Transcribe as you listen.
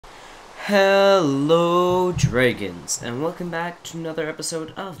Hello dragons, and welcome back to another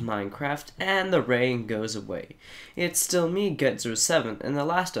episode of Minecraft, and the rain goes away. It's still me, Gight07. In the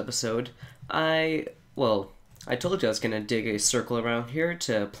last episode, I told you I was gonna dig a circle around here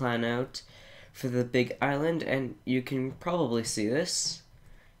to plan out for the big island, and you can probably see this,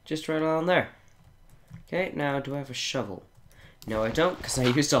 just right along there. Okay, now do I have a shovel? No, I don't, because I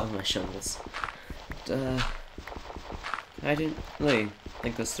used all of my shovels. I didn't really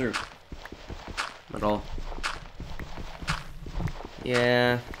think this through at all.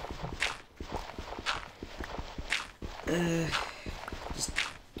 Yeah.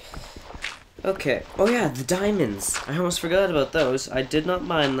 Okay. Oh yeah, the diamonds. I almost forgot about those. I did not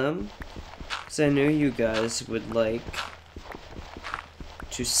mine them, because I knew you guys would like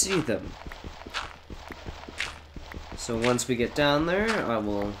to see them. So once we get down there, I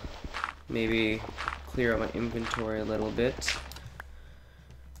will maybe clear out my inventory a little bit.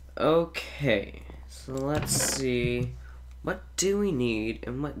 Okay. So let's see, what do we need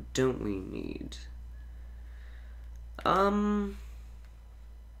and what don't we need? I'm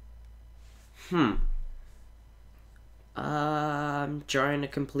drawing a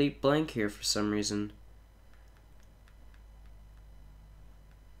complete blank here for some reason.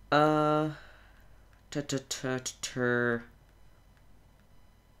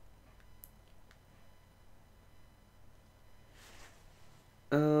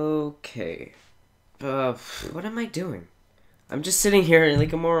 Okay. What am I doing? I'm just sitting here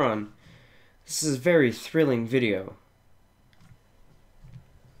like a moron. This is a very thrilling video.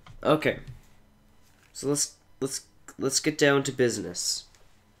 Okay. So let's get down to business.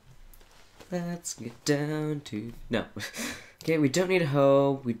 Let's get down to no. Okay, we don't need a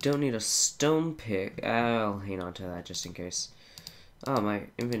hoe. We don't need a stone pick. I'll hang on to that just in case. Oh, my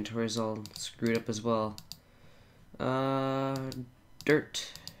inventory's all screwed up as well.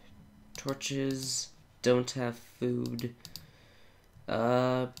 Dirt, torches. Don't have food.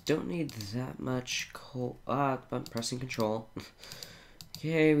 Don't need that much coal. I'm pressing control.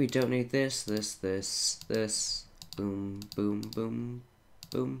 Okay, we don't need this. Boom, boom, boom,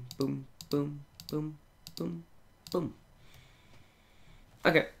 boom, boom, boom, boom, boom, boom.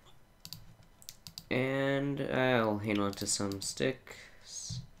 Okay. And I'll hang on to some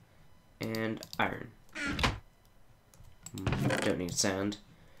sticks and iron. Don't need sand.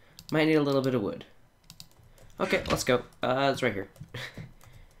 Might need a little bit of wood. Okay, let's go. It's right here.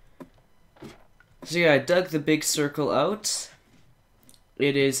 So yeah, I dug the big circle out.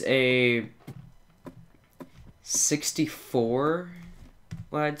 It is a 64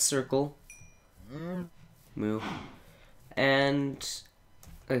 wide circle. Move. And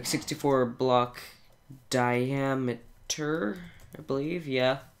like 64 block diameter, I believe,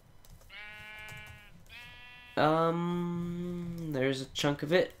 yeah. There's a chunk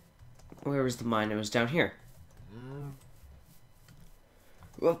of it. Where was the mine? It was down here.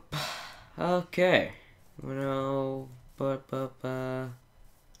 Whoop. Okay. No, no,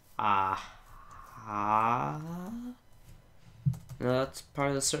 that's part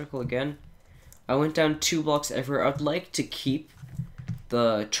of the circle again. I went down 2 blocks everywhere. I'd like to keep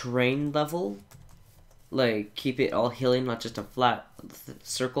the terrain level, like keep it all hilly, not just a flat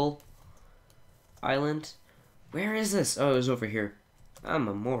circle island. Where is this? Oh, it was over here. I'm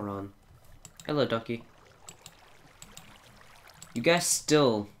a moron. Hello, Ducky. You guys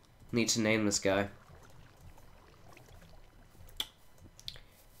still need to name this guy.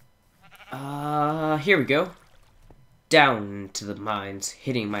 Here we go. Down to the mines,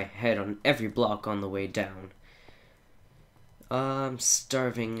 hitting my head on every block on the way down. I'm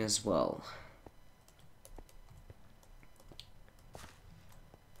starving as well.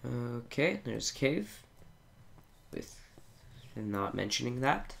 Okay, there's a cave. With not mentioning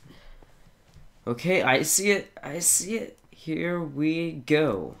that. Okay, I see it. I see it. Here we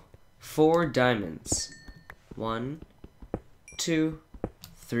go. 4 diamonds. 1, 2,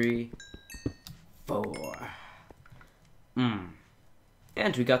 3, 4.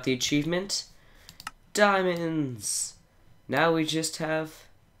 And we got the achievement. Diamonds. Now we just have...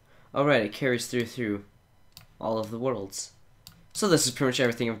 Alright, it carries through all of the worlds. So this is pretty much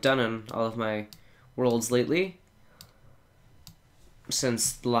everything I've done on all of my worlds lately.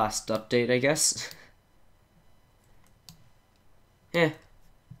 Since the last update, I guess. Yeah.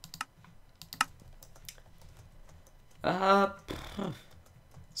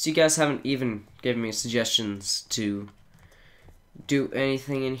 So you guys haven't even given me suggestions to do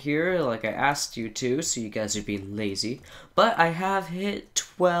anything in here like I asked you to, so you guys are being lazy. But I have hit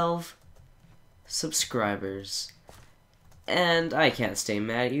 12 subscribers. And I can't stay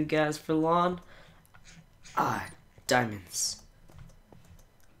mad at you guys for long. Diamonds.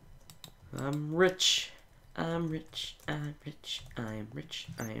 I'm rich. I'm rich. I'm rich. I am rich.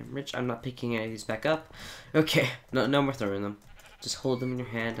 I am rich. I'm not picking any of these back up. Okay, no more throwing them. Just hold them in your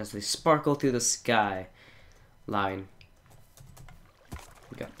hand as they sparkle through the sky. Line.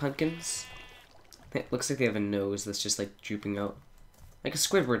 We got pumpkins. It looks like they have a nose that's just like drooping out. Like a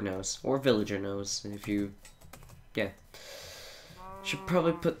Squidward nose. Or villager nose. If you... Yeah. Should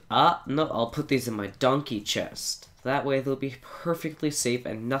probably put... no, I'll put these in my donkey chest. That way they'll be perfectly safe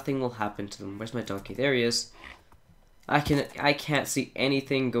and nothing will happen to them. Where's my donkey? There he is. I can't see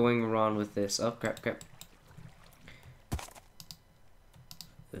anything going wrong with this. Oh, crap.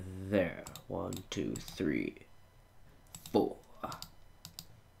 There. 1, 2, 3, 4.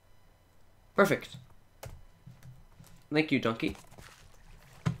 Perfect. Thank you, donkey.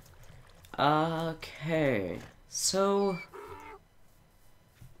 Okay. So...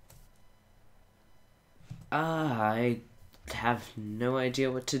 I have no idea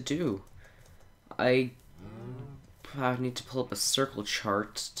what to do. I probably need to pull up a circle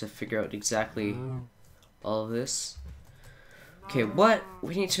chart to figure out exactly all of this. Okay,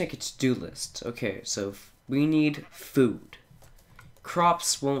 we need to make a to-do list. Okay, so we need food.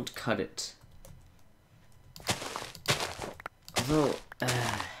 Crops won't cut it. Although,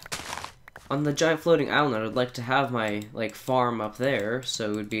 on the giant floating island, I would like to have my, like, farm up there,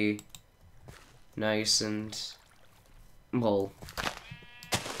 so it would be nice and, well,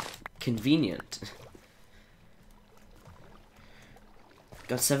 convenient.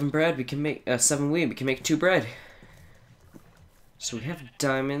 Got 7 bread, we can make, 7 wheat, we can make 2 bread. So we have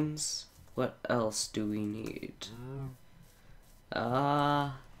diamonds. What else do we need?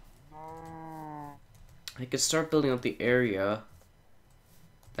 I could start building up the area.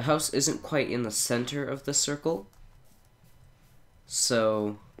 The house isn't quite in the center of the circle.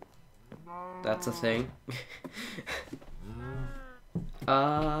 So... that's a thing.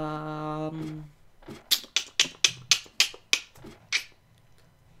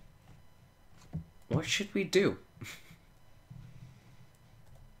 What should we do?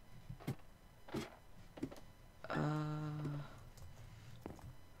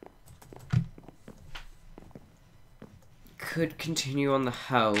 Could continue on the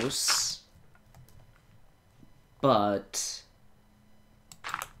house, but...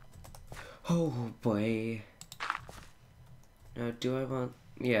 oh boy. Now, do I want...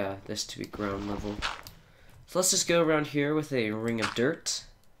 yeah, this to be ground level. So let's just go around here with a ring of dirt.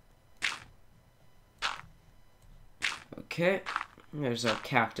 Okay, there's our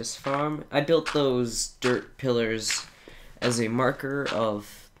cactus farm. I built those dirt pillars as a marker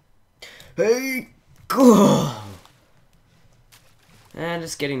of... hey, go! And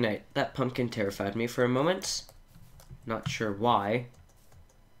it's getting night. That pumpkin terrified me for a moment. Not sure why.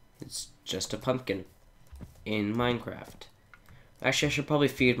 It's just a pumpkin in Minecraft. Actually, I should probably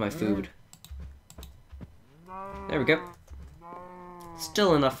feed my food. There we go.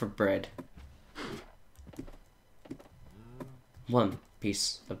 Still enough for bread. 1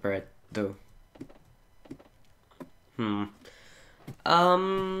 piece of bread, though.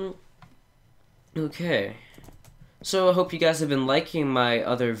 Okay. So I hope you guys have been liking my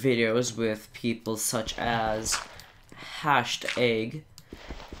other videos with people such as Hashed Egg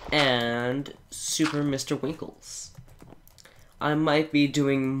and Super Mr. Winkles. I might be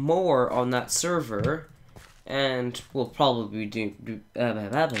doing more on that server, and we'll probably be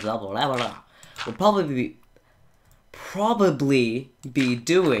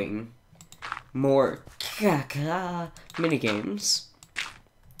doing more mini games.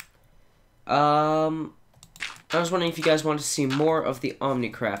 I was wondering if you guys want to see more of the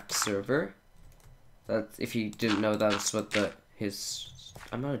Omnicraft server. That, if you didn't know, that's what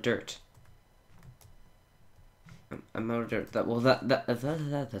I'm out of dirt. I'm out of dirt.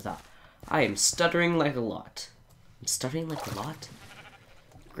 I am stuttering like a lot. I'm stuttering like a lot?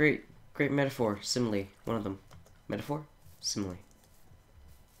 Great metaphor. Simile. One of them. Metaphor? Simile.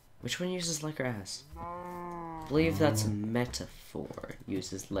 Which one uses like or as? I believe that's a metaphor.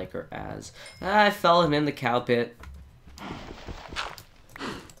 Uses like or as. I fell in the cow pit.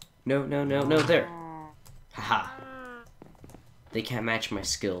 No, there. Haha. They can't match my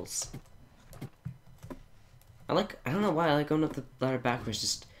skills. I don't know why I like going up the ladder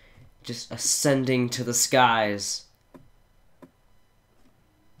backwards, just ascending to the skies.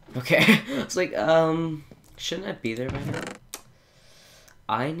 Okay. It's like, shouldn't I be there by now?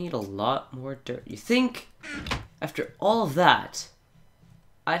 I need a lot more dirt. You think, after all of that,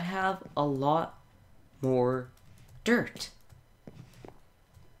 I'd have a lot more dirt.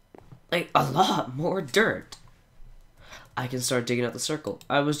 Like, a lot more dirt. I can start digging out the circle.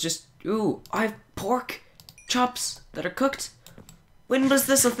 I have pork chops that are cooked. When was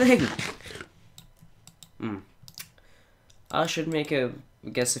this a thing? I should make a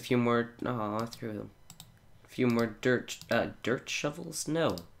few more. Through them. A few more dirt shovels.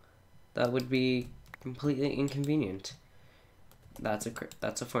 No, that would be completely inconvenient. That's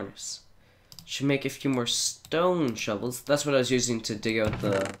a furnace. Should make a few more stone shovels. That's what I was using to dig out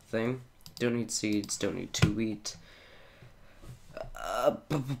the thing. Don't need seeds. Don't need to wheat.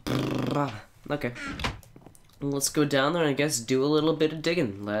 Okay. Let's go down there and I guess do a little bit of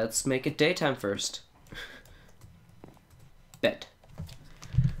digging. Let's make it daytime first. Bed.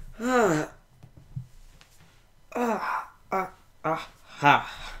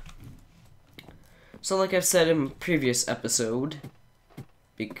 So like I've said in previous episode,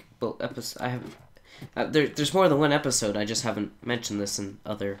 I haven't. There's more than one episode. I just haven't mentioned this in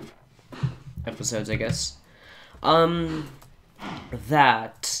other episodes, I guess.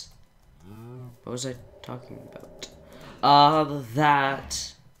 That. What was I talking about?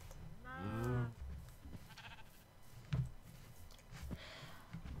 That.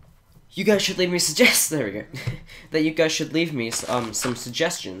 You guys should leave me there we go. That you guys should leave me some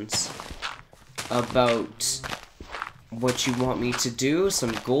suggestions about what you want me to do,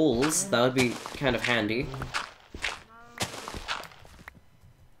 some goals. That would be kind of handy.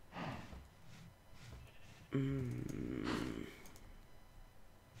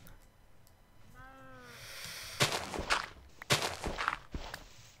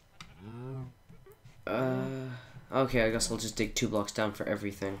 Okay, I guess I'll just dig 2 blocks down for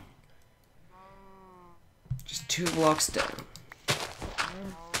everything. Just 2 blocks down.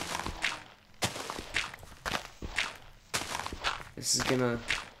 This is gonna...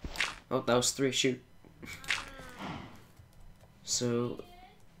 Oh, that was 3, shoot. So...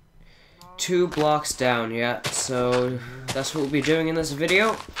 2 blocks down, yeah. So, that's what we'll be doing in this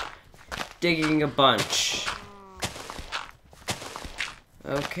video. Digging a bunch.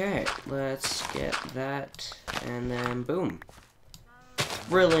 Okay, let's get that, and then boom.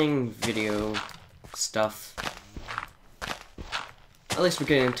 Thrilling video stuff. At least we're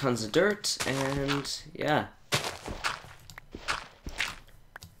getting tons of dirt, and yeah.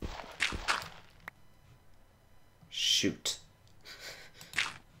 Shoot.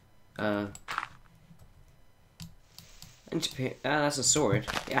 I need to pay, that's a sword.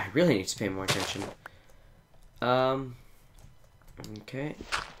 Yeah, I really need to pay more attention. Okay.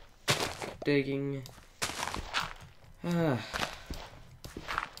 Digging.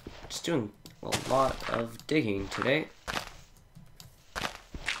 Just doing a lot of digging today.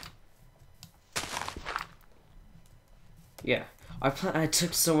 Yeah. I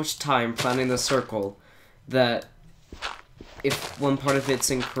took so much time planning the circle that if one part of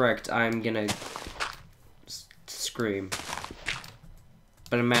it's incorrect, I'm gonna scream.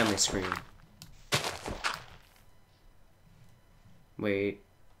 But a manly scream. Wait.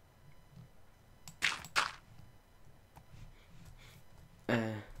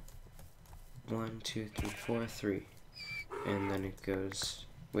 1, 2, 3, 4, 3. And then it goes...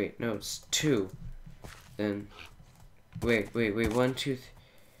 Wait, no, it's 2. Then... Wait, 1, 2,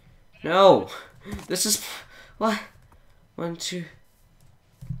 no! This is... What? 1, 2...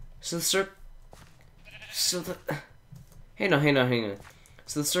 So the circle... So the... Hang on.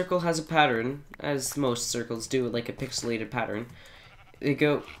 So the circle has a pattern, as most circles do, like a pixelated pattern. They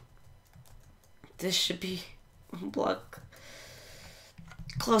go... This should be... 1 block...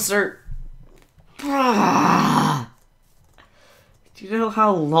 Closer! Do you know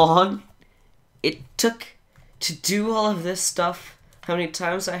how long it took to do all of this stuff? How many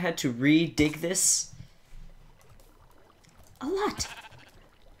times I had to re-dig this? A lot.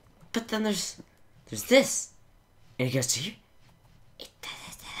 But then there's this. And it goes to here.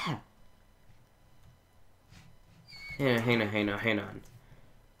 Hang on.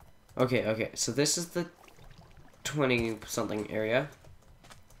 Okay, so this is the 20-something area.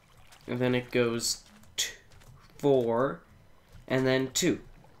 And then it goes 4, and then 2.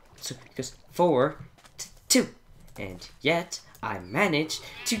 So it goes 4 to 2. And yet, I managed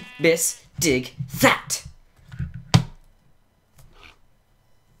to dig that!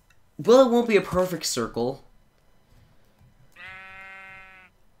 Well, it won't be a perfect circle.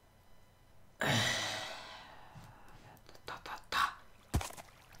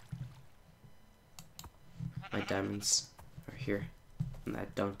 My diamonds are here. In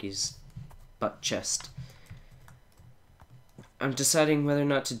that donkey's butt chest. I'm deciding whether or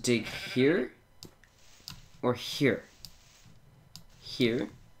not to dig here or here. Here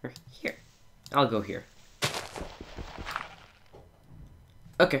or here. I'll go here.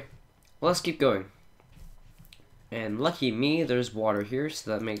 Okay, well, let's keep going. And lucky me, there's water here,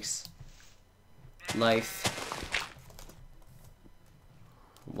 so that makes life,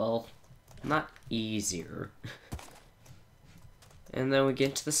 well, Not easier. And then we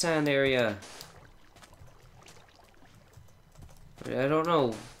get to the sand area. I don't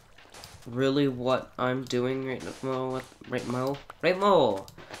know really what I'm doing right now.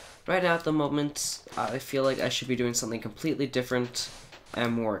 Right now at the moment, I feel like I should be doing something completely different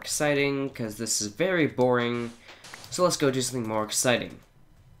and more exciting, because this is very boring. So let's go do something more exciting.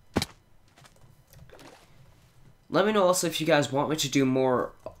 Let me know also if you guys want me to do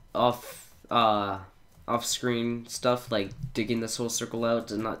more off-screen stuff, like digging this whole circle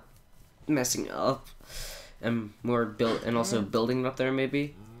out and not messing up, and more build and also building it up there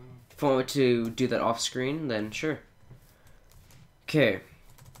maybe. If you want me to do that off-screen, then sure. Okay,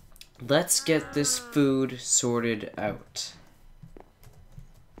 let's get this food sorted out.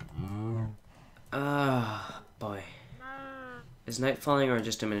 Boy. Is night falling or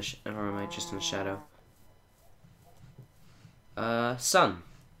just or am I just in a shadow? Sun.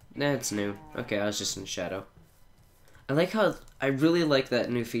 That's new. Okay, I was just in shadow. I like how I really like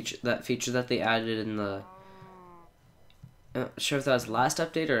that new feature. That feature that they added in the. I'm not sure if that was the last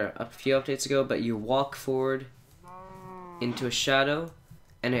update or a few updates ago, but you walk forward into a shadow,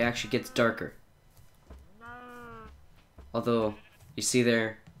 and it actually gets darker. Although you see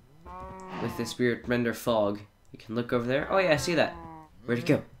there, with this weird render fog, you can look over there. Oh yeah, I see that. Where'd it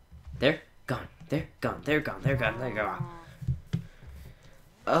go? There, gone. There, gone. There, gone. There, gone. There, gone.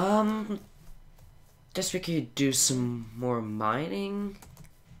 Guess we could do some more mining.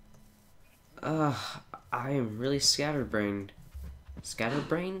 I am really scatterbrained.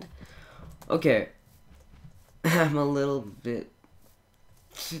 Scatterbrained? Okay. I'm a little bit...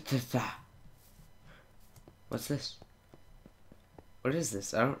 What's this? What is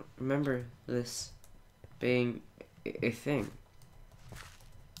this? I don't remember this being a thing.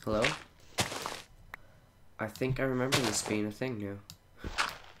 Hello? I think I remember this being a thing now.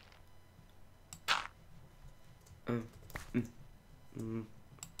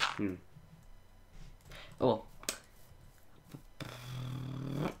 Oh.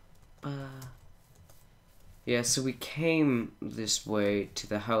 Yeah, so we came this way to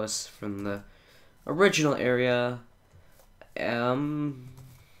the house from the original area.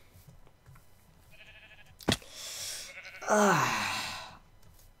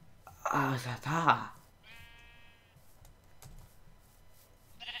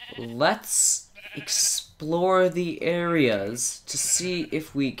 Let's explore the areas to see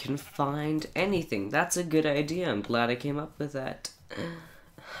if we can find anything. That's a good idea. I'm glad I came up with that.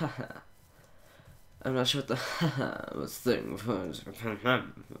 I'm not sure what the thing was.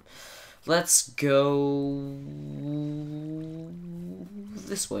 Let's go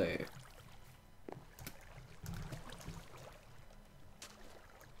this way.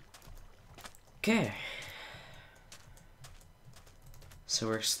 Okay. So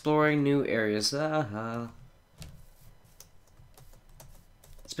we're exploring new areas. It's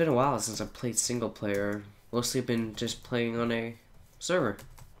been a while since I've played single player. Mostly been just playing on a server.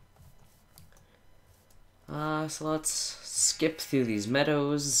 So let's skip through these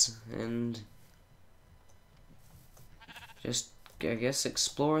meadows and just, I guess,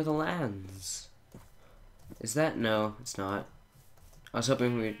 explore the lands. Is that? No, it's not. I was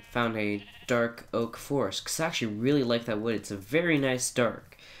hoping we found a dark oak forest, because I actually really like that wood. It's a very nice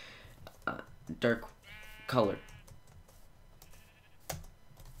dark color.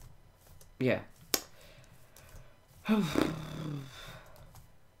 Yeah.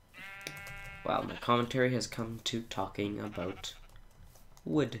 Wow, my commentary has come to talking about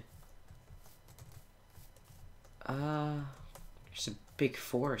wood. There's a big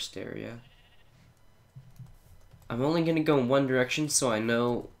forest area. I'm only gonna go in one direction so I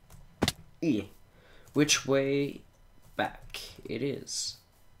know which way back it is.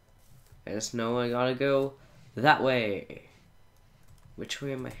 I just know I gotta go that way. Which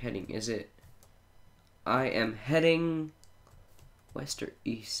way am I heading? Is it... I am heading west or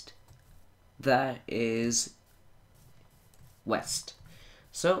east. That is west.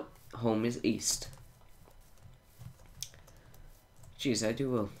 So, home is east. Jeez, I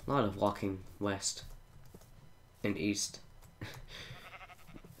do a lot of walking west and east.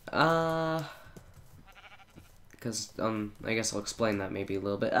 Because, I guess I'll explain that maybe a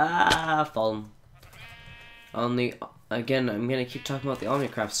little bit. Fallen. Again, I'm gonna keep talking about the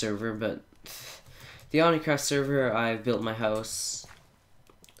Omnicraft server, but the Omnicraft server, I've built my house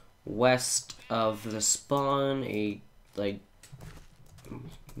west of the spawn,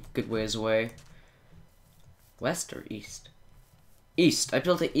 good ways away. West or east? East. I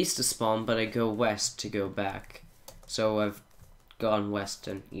built it east of spawn, but I go west to go back. So I've gone west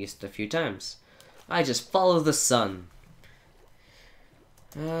and east a few times. I just follow the sun.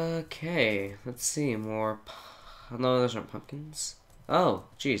 Okay, let's see, more... No, those aren't pumpkins. Oh,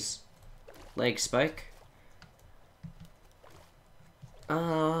 jeez. Leg spike.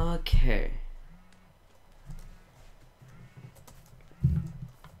 Okay.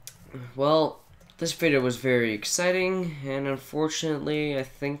 Well, this video was very exciting, and unfortunately, I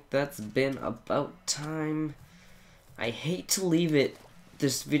think that's been about time. I hate to leave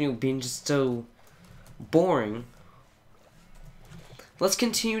this video being just so boring. Let's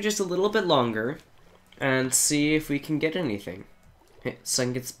continue just a little bit longer, and see if we can get anything. Hey,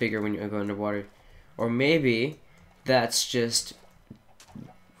 sun gets bigger when you go underwater. Or maybe that's just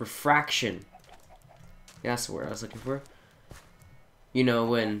refraction. Yeah, that's the word I was looking for. You know,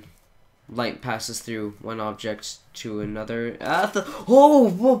 when light passes through one object to another. I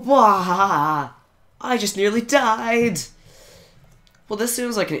just nearly died! Well, this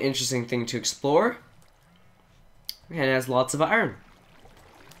seems like an interesting thing to explore. And it has lots of iron.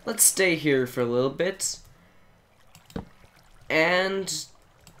 Let's stay here for a little bit. And...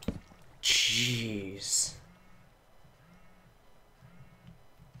 jeez.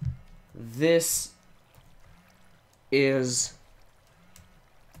 This is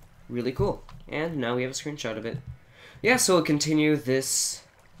really cool. And now we have a screenshot of it. Yeah, so we'll continue this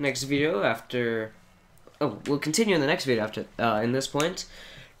next video after... Oh, we'll continue in the next video after, in this point.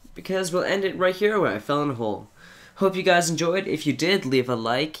 Because we'll end it right here where I fell in a hole. Hope you guys enjoyed. If you did, leave a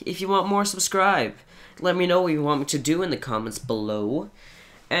like. If you want more, subscribe. Let me know what you want me to do in the comments below.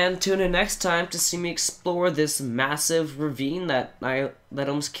 And tune in next time to see me explore this massive ravine that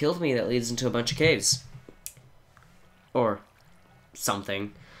almost killed me that leads into a bunch of caves. Or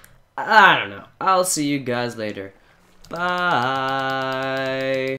something. I don't know. I'll see you guys later. Bye.